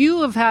 and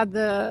you have had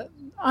the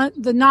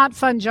not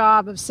fun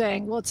job of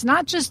saying, well, it's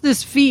not just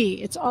this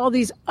fee, it's all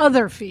these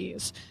other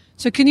fees.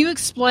 So can you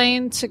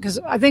explain, because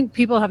I think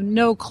people have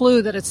no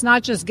clue that it's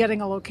not just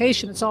getting a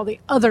location, it's all the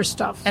other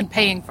stuff. And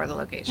paying for the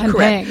location. And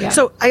Correct. paying, yeah.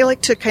 So I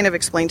like to kind of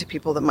explain to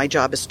people that my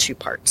job is two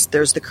parts.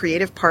 There's the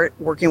creative part,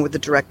 working with the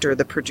director,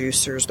 the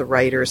producers, the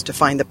writers to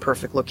find the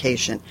perfect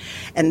location.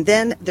 And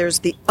then there's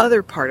the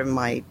other part of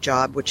my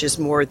job, which is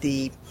more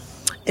the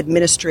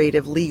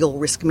administrative, legal,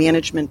 risk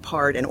management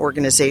part and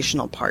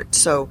organizational part.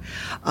 So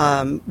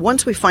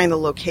once we find the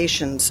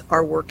locations,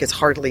 our work is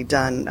hardly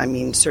done. I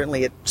mean,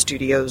 certainly at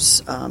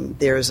studios,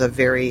 there's a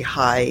very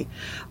high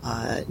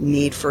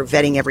need for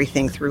vetting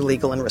everything through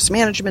legal and risk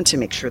management to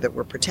make sure that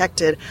we're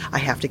protected. I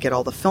have to get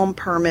all the film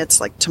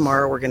permits. Like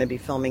tomorrow we're going to be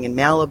filming in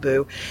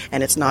Malibu,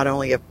 and it's not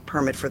only a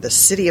permit for the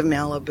city of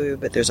Malibu,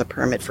 but there's a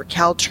permit for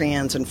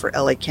Caltrans and for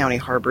LA County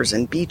harbors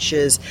and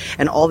beaches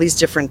and all these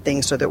different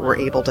things so that we're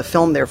able to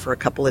film there for a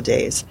couple of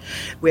days.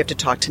 We have to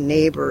talk to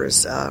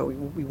neighbors.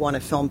 We want to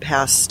film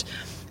past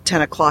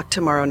 10 o'clock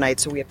tomorrow night,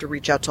 so we have to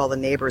reach out to all the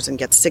neighbors and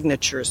get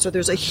signatures. So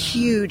there's a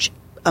huge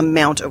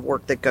amount of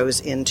work that goes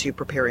into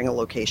preparing a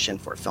location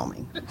for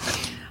filming.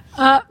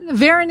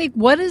 Veronique,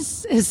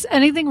 has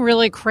anything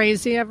really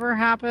crazy ever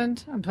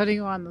happened? I'm putting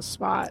you on the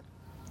spot.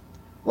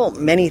 Well,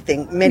 many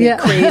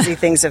crazy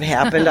things have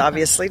happened,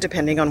 obviously,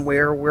 depending on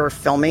where we're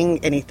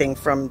filming. Anything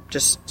from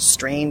just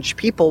strange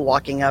people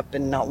walking up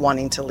and not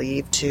wanting to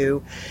leave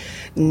to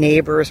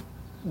neighbors.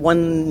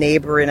 One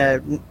neighbor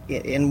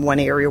in one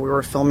area we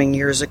were filming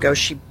years ago,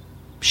 she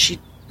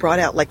brought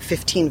out like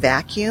 15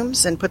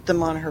 vacuums and put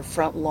them on her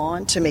front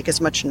lawn to make as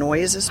much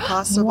noise as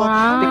possible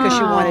because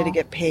she wanted to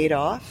get paid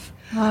off.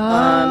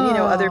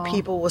 Other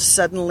people will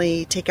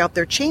suddenly take out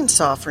their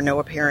chainsaw for no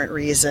apparent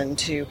reason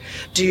to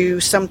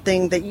do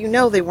something that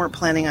they weren't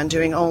planning on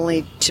doing,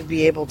 only to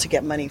be able to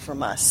get money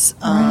from us.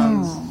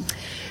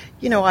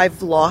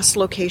 I've lost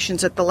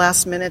locations at the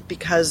last minute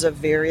because of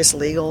various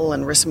legal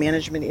and risk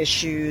management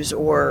issues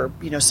or,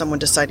 someone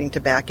deciding to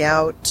back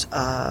out.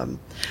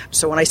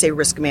 So when I say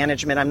risk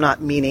management, I'm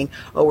not meaning,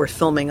 we're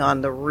filming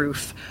on the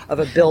roof of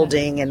a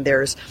building and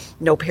there's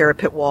no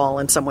parapet wall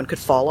and someone could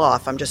fall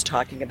off. I'm just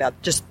talking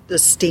about just the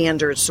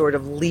standard sort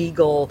of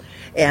legal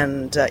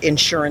and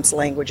insurance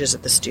languages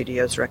that the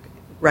studios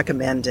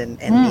recommend and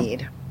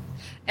need.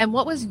 And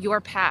what was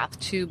your path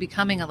to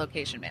becoming a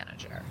location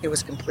manager? It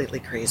was completely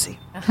crazy.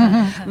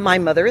 My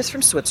mother is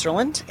from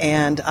Switzerland,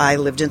 and I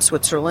lived in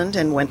Switzerland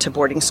and went to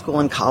boarding school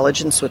and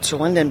college in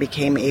Switzerland and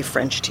became a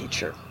French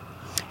teacher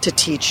to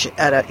teach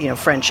at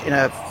French in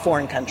a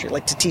foreign country,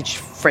 like to teach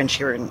French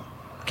here in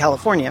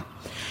California.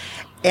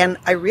 And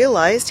I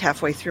realized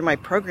halfway through my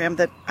program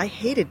that I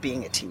hated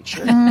being a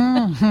teacher.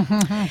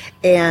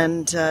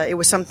 And it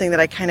was something that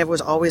I kind of was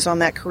always on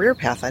that career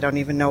path. I don't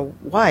even know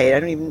why. I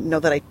don't even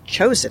know that I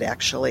chose it,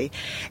 actually.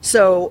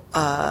 So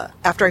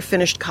after I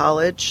finished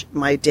college,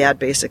 my dad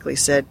basically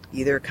said,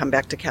 either come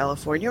back to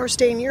California or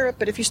stay in Europe.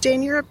 But if you stay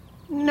in Europe,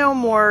 no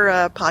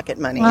more pocket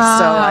money. So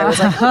I was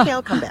like, okay,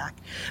 I'll come back.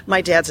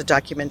 My dad's a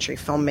documentary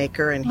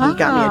filmmaker, and he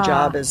got me a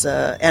job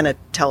and a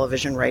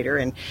television writer,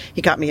 and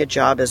he got me a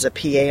job as a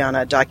PA on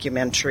a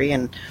documentary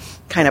and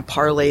kind of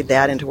parlayed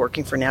that into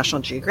working for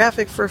National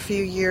Geographic for a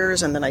few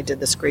years. And then I did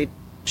this great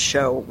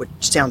show, which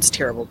sounds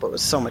terrible, but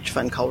was so much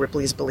fun, called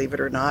Ripley's Believe It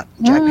or Not.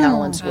 Jack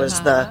Palance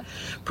was the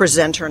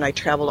presenter, and I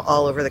traveled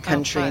all over the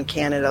country and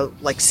Canada,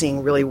 like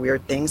seeing really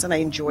weird things, and I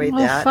enjoyed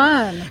that.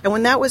 Fun. And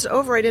when that was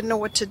over, I didn't know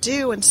what to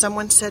do, and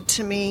someone said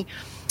to me,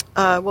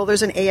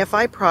 there's an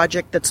AFI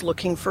project that's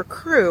looking for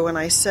crew, and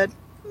I said,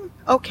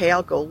 okay,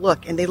 I'll go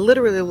look. And they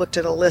literally looked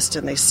at a list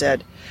and they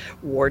said,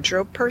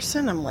 wardrobe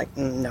person? I'm like,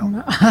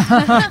 no.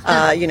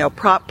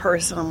 Prop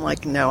person? I'm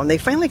like, no. And they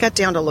finally got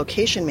down to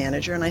location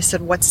manager, and I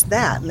said, what's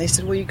that? And they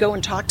said, well, you go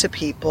and talk to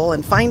people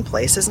and find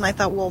places. And I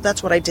thought, well,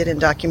 that's what I did in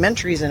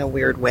documentaries in a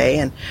weird way,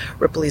 and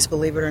Ripley's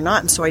Believe It or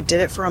Not. And so I did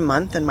it for a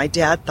month, and my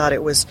dad thought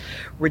it was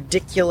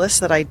ridiculous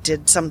that I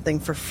did something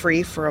for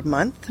free for a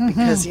month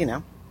because,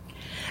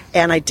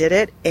 And I did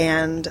it,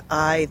 and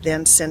I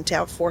then sent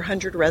out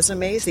 400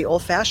 resumes the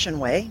old-fashioned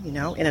way, in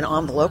an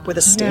envelope with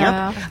a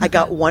stamp. Yeah. I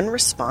got one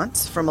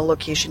response from a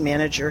location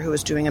manager who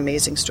was doing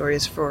amazing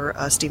stories for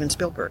Steven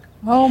Spielberg.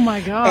 Oh,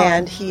 my God.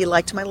 And he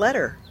liked my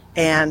letter.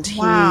 And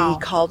he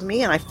called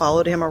me, and I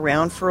followed him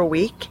around for a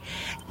week,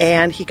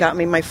 and he got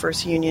me my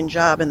first union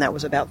job, and that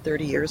was about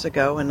 30 years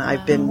ago, and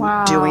I've been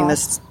doing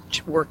this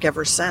work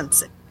ever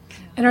since.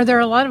 And are there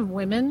a lot of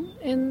women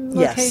in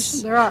location?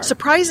 Yes. There are.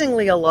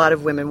 Surprisingly, a lot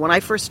of women. When I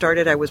first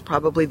started, I was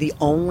probably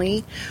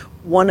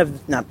one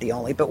of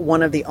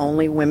the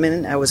only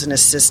women. I was an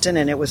assistant,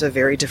 and it was a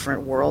very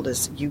different world.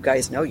 As you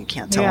guys know, you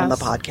can't tell on the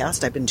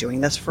podcast. I've been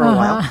doing this for a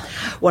while.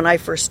 When I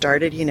first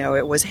started,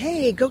 it was,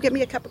 hey, go get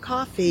me a cup of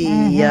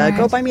coffee,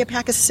 go buy me a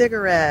pack of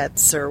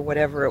cigarettes, or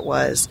whatever it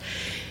was,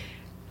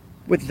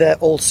 with the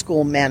old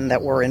school men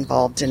that were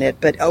involved in it.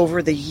 But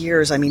over the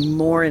years,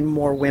 more and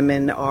more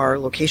women are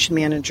location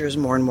managers,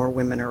 more and more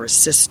women are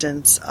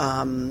assistants,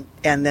 and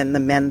then the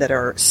men that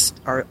are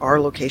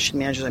location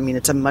managers.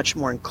 It's a much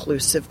more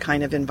inclusive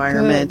kind of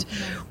environment.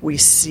 Good. We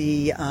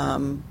see,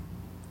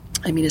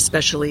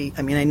 especially,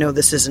 I know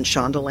this isn't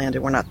Shondaland,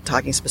 and we're not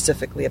talking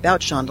specifically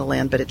about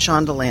Shondaland, but at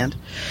Shondaland,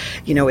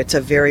 it's a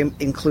very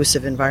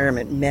inclusive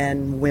environment.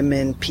 Men,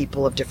 women,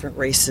 people of different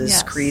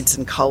races, creeds,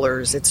 and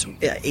colors. It's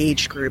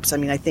age groups.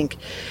 I think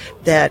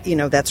that,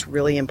 that's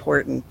really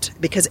important,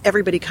 because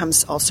everybody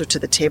comes also to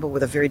the table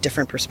with a very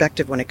different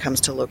perspective when it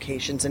comes to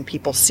locations, and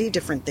people see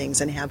different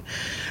things and have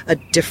a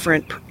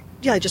different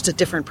just a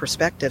different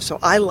perspective. So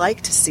I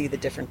like to see the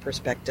different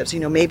perspectives.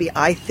 Maybe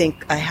I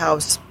think a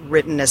house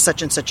written as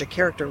such and such a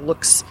character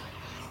looks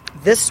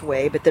this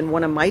way, but then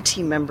one of my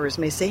team members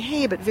may say,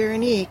 hey, but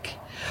Veronique,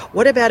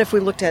 what about if we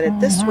looked at it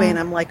this way? And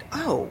I'm like,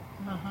 oh,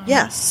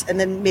 yes. And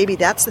then maybe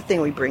that's the thing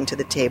we bring to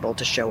the table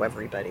to show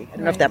everybody. I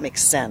don't know if that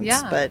makes sense.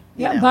 Yeah. But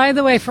By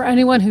the way, for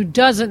anyone who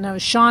doesn't know,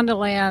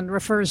 Shondaland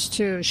refers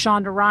to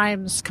Shonda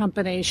Rhimes'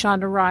 company,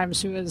 Shonda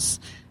Rhimes, who is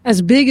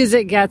as big as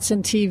it gets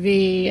in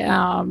TV,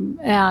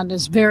 and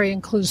is very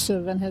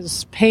inclusive and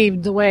has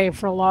paved the way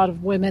for a lot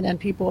of women and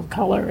people of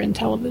color in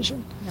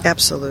television.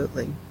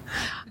 Absolutely.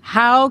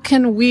 How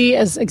can we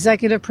as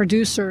executive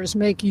producers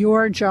make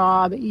your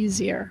job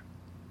easier?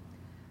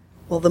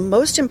 Well, the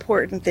most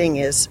important thing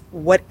is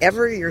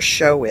whatever your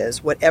show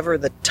is, whatever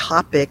the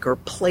topic or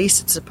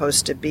place it's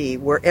supposed to be,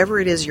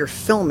 wherever it is you're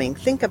filming,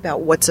 think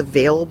about what's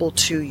available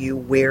to you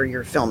where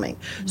you're filming.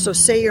 Mm-hmm. So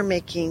say you're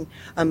making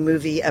a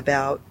movie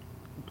about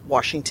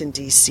Washington,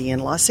 D.C.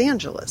 and Los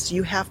Angeles.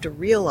 You have to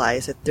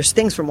realize that there's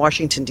things from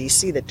Washington,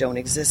 D.C. that don't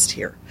exist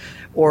here,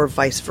 or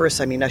vice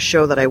versa. A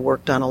show that I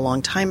worked on a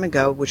long time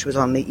ago, which was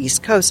on the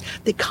East Coast,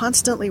 they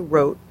constantly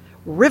wrote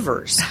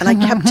rivers. And I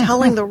kept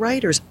telling the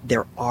writers,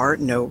 there are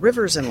no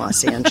rivers in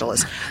Los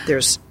Angeles.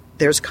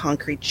 There's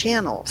concrete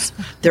channels.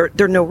 There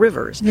are no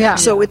rivers. Yeah.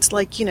 So it's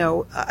like,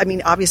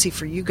 obviously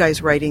for you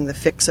guys writing the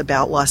fics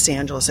about Los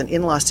Angeles and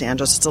in Los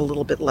Angeles, it's a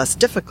little bit less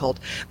difficult.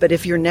 But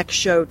if your next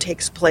show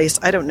takes place,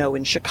 I don't know,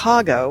 in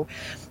Chicago,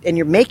 and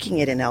you're making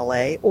it in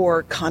LA,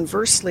 or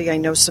conversely, I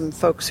know some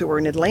folks who are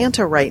in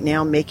Atlanta right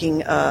now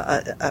making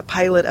a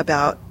pilot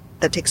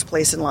that takes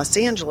place in Los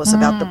Angeles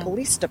about the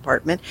police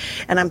department.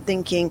 And I'm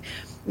thinking,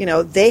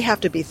 they have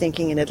to be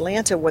thinking in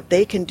Atlanta what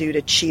they can do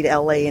to cheat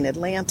LA in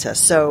Atlanta.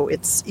 So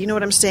it's, you know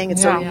what I'm saying?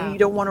 It's you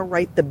don't want to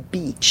write the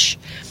beach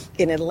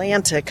in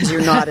Atlanta because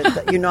you're not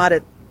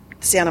at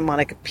Santa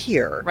Monica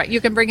Pier. Right.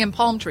 You can bring in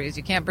palm trees.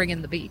 You can't bring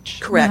in the beach.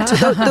 Correct.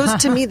 So those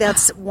to me,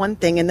 that's one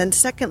thing. And then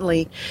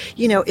secondly,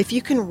 if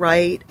you can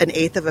write an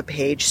eighth of a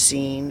page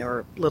scene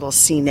or little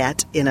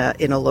scenette in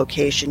a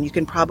location, you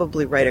can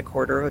probably write a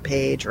quarter of a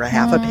page or a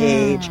half a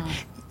page.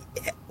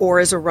 Or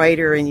as a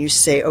writer, and you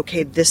say,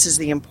 okay, this is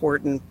the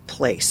important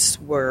place.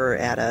 We're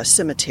at a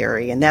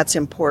cemetery, and that's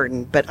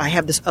important. But I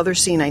have this other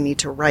scene I need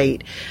to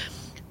write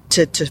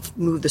to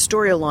move the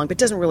story along, but it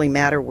doesn't really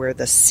matter where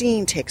the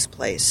scene takes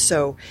place.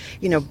 So,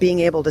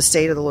 being able to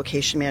say to the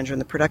location manager and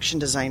the production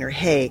designer,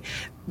 hey,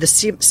 the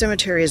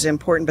cemetery is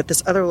important, but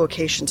this other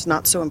location's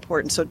not so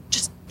important. So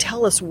just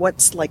tell us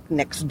what's like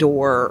next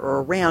door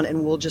or around,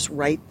 and we'll just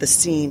write the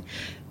scene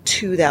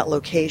to that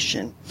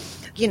location.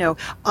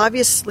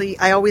 Obviously,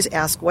 I always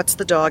ask, what's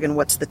the dog and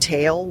what's the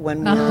tail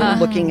when we're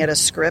looking at a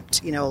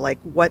script? Like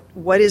what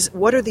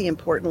are the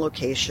important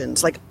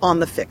locations? Like on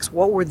the fics,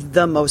 what were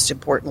the most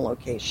important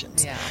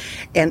locations? Yeah.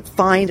 And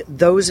find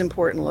those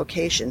important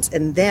locations,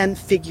 and then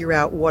figure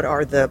out what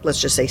are the,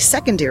 let's just say,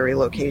 secondary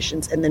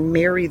locations, and then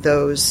marry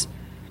those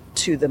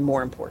to the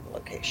more important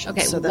locations.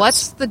 Okay, so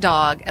what's the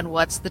dog and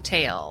what's the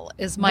tail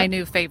is my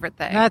new favorite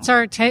thing. That's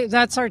our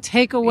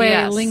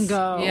takeaway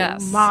lingo,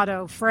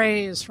 motto,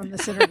 phrase from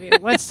this interview.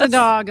 What's the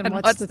dog and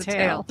what's the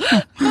tail?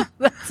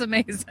 That's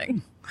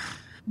amazing.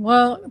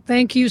 Well,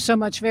 thank you so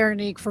much,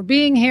 Veronique, for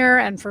being here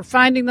and for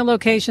finding the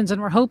locations. And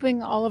we're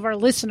hoping all of our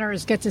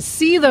listeners get to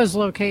see those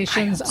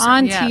locations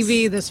on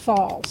TV this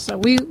fall. So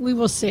we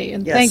will see.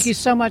 And thank you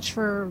so much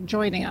for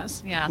joining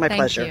us. Yeah, my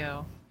pleasure.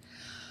 You.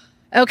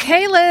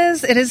 Okay,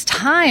 Liz, it is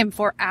time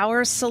for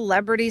our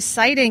celebrity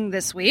sighting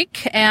this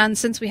week. And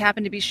since we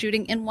happen to be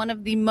shooting in one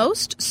of the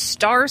most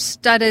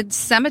star-studded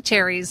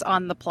cemeteries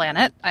on the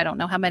planet, I don't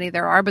know how many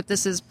there are, but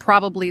this is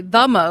probably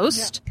the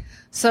most. Yeah.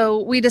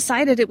 So we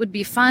decided it would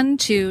be fun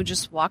to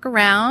just walk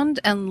around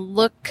and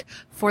look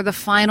for the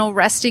final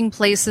resting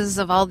places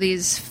of all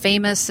these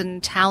famous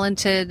and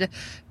talented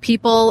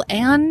people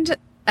and,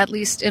 at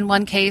least in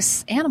one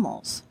case,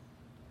 animals.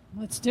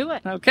 Let's do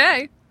it.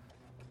 Okay.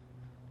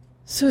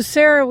 So,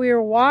 Sarah, we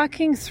were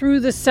walking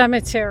through the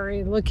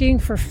cemetery looking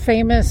for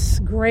famous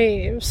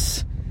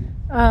graves.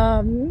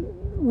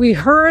 We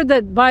heard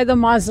that by the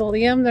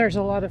mausoleum, there's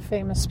a lot of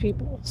famous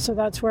people. So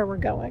that's where we're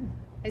going.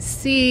 I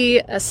see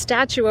a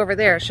statue over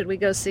there. Should we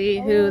go see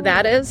who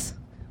that is?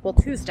 Well,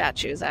 2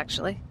 statues,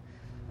 actually.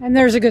 And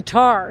there's a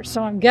guitar,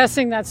 so I'm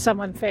guessing that's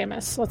someone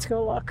famous. Let's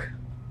go look.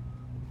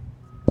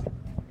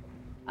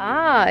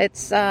 Ah,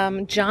 it's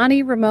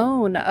Johnny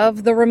Ramone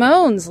of the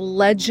Ramones,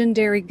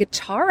 legendary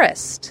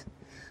guitarist.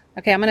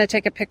 Okay, I'm going to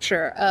take a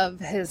picture of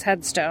his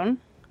headstone.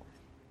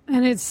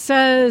 And it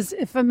says,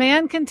 if a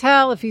man can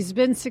tell if he's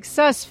been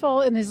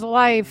successful in his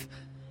life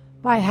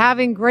by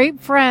having great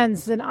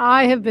friends, then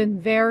I have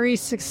been very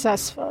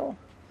successful.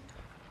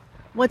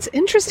 What's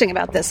interesting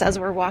about this as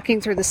we're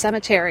walking through the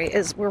cemetery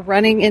is we're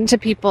running into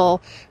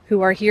people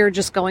who are here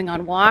just going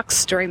on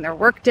walks during their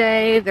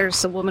workday.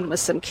 There's a woman with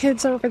some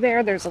kids over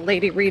there. There's a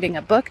lady reading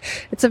a book.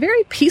 It's a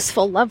very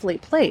peaceful, lovely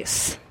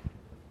place.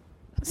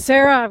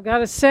 Sarah, I've got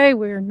to say,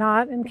 we're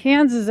not in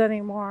Kansas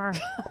anymore.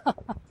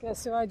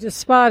 Guess who I just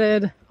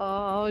spotted?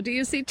 Oh, do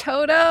you see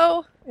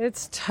Toto?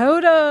 It's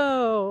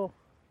Toto.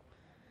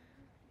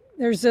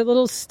 There's a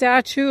little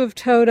statue of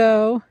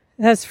Toto.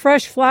 It has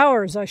fresh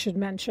flowers, I should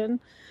mention,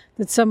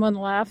 that someone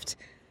left.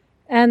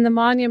 And the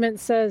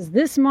monument says,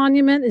 this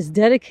monument is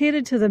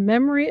dedicated to the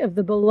memory of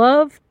the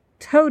beloved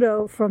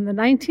Toto from the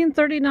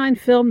 1939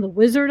 film The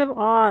Wizard of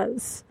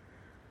Oz.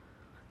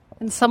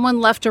 And someone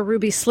left a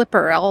ruby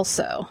slipper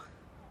also.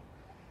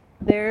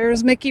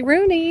 There's Mickey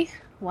Rooney.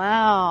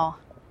 Wow.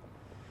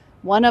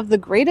 One of the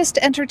greatest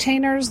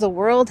entertainers the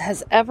world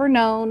has ever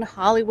known.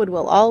 Hollywood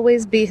will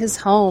always be his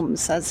home,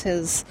 says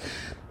his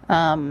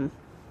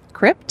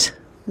crypt.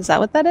 Is that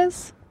what that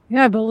is?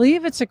 Yeah, I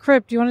believe it's a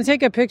crypt. Do you want to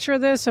take a picture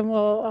of this and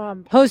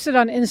we'll post it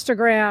on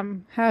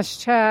Instagram,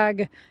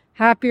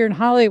 #Happier in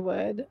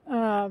Hollywood.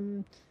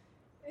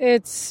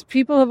 It's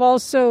people have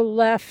also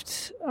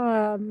left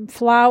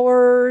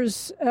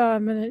flowers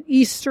and an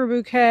Easter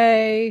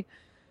bouquet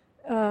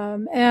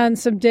and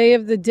some Day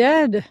of the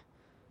Dead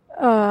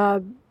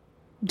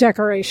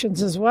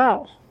decorations as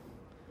well.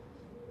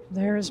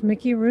 There's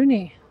Mickey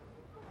Rooney.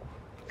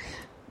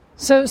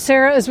 So,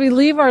 Sarah, as we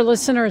leave our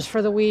listeners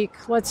for the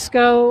week, let's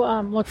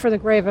go look for the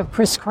grave of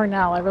Chris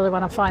Cornell. I really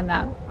want to find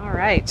that. All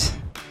right.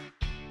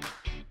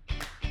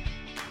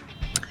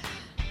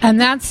 And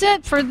that's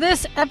it for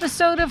this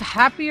episode of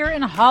Happier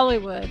in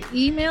Hollywood.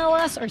 Email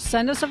us or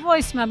send us a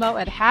voice memo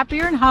at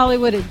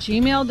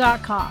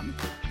happierinhollywood@gmail.com.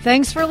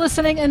 Thanks for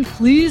listening, and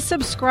please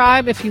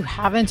subscribe if you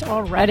haven't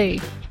already.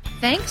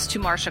 Thanks to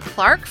Marcia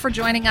Clark for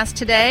joining us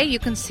today. You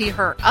can see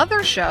her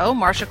other show,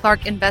 Marcia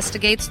Clark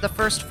Investigates the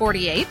First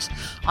 48,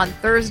 on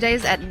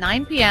Thursdays at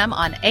 9 p.m.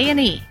 on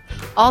A&E.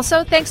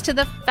 Also, thanks to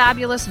the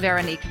fabulous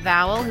Veronique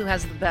Vowell, who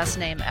has the best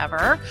name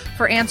ever,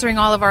 for answering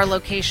all of our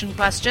location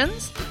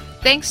questions.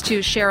 Thanks to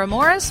Shara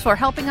Morris for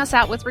helping us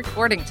out with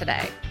recording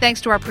today.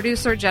 Thanks to our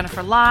producer,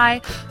 Jennifer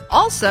Lai.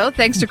 Also,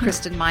 thanks to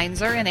Kristen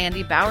Meinzer and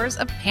Andy Bowers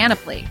of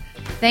Panoply.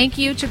 Thank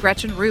you to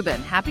Gretchen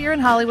Rubin. Happier in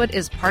Hollywood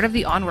is part of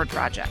the Onward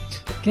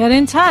Project. Get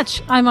in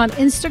touch. I'm on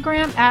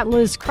Instagram at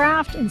Liz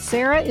Craft, and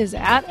Sarah is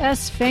at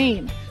S.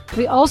 Fain.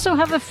 We also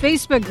have a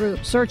Facebook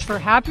group. Search for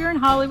Happier in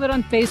Hollywood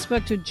on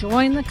Facebook to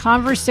join the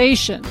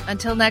conversation.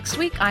 Until next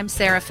week, I'm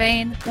Sarah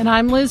Fain. And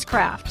I'm Liz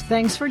Craft.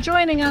 Thanks for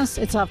joining us.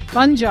 It's a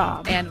fun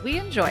job. And we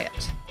enjoy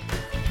it.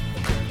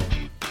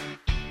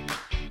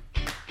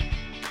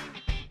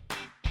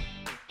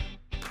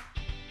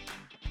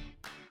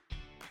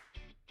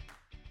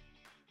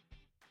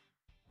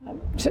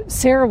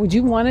 Sarah, would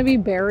you want to be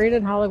buried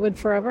in Hollywood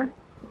forever?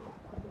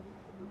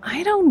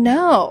 I don't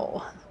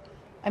know.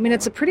 I mean,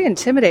 it's a pretty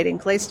intimidating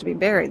place to be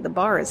buried. The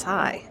bar is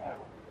high.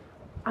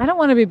 I don't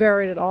want to be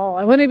buried at all.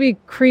 I want to be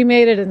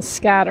cremated and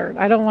scattered.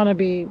 I don't want to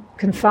be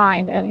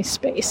confined to any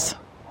space.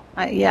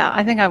 Yeah,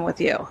 I think I'm with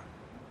you.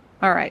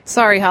 All right.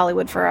 Sorry,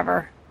 Hollywood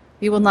forever.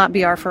 You will not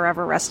be our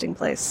forever resting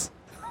place.